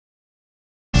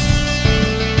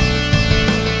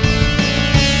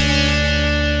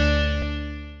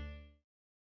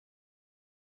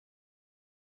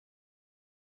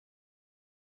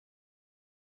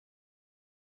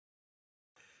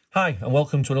Hi and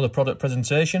welcome to another product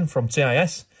presentation from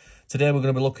TIS. Today we're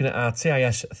going to be looking at our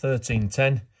TIS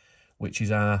 1310, which is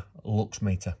our Lux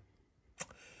meter.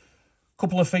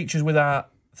 Couple of features with our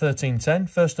 1310.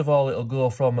 First of all, it'll go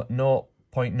from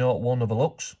 0.01 of a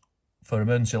lux for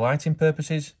emergency lighting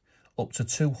purposes up to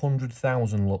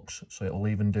 200,000 lux, so it'll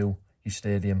even do your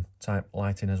stadium type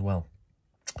lighting as well.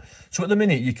 So at the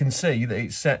minute you can see that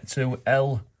it's set to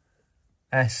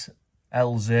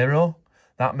LSL0.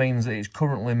 That means that it's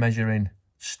currently measuring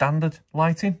standard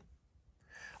lighting.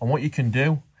 And what you can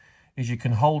do is you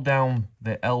can hold down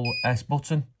the LS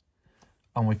button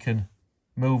and we can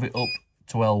move it up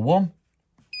to L1.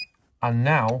 And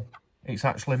now it's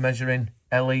actually measuring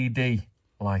LED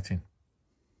lighting.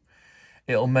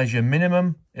 It'll measure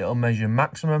minimum, it'll measure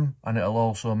maximum, and it'll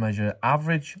also measure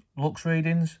average lux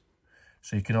readings.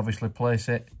 So you can obviously place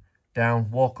it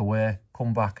down, walk away,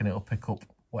 come back, and it'll pick up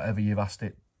whatever you've asked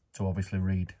it to obviously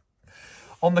read.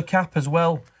 On the cap as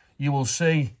well, you will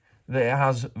see that it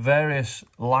has various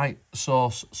light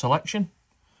source selection.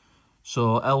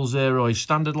 So L0 is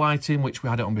standard lighting, which we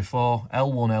had it on before,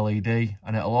 L1 LED,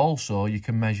 and it'll also, you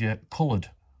can measure coloured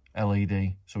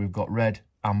LED. So we've got red,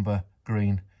 amber,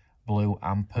 green, blue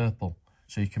and purple.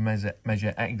 So you can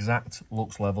measure exact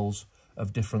lux levels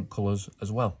of different colours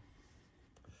as well.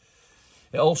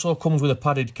 It also comes with a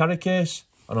padded carry case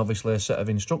and obviously a set of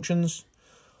instructions.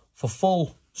 For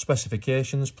full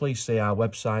specifications, please see our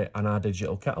website and our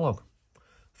digital catalogue.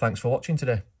 Thanks for watching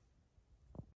today.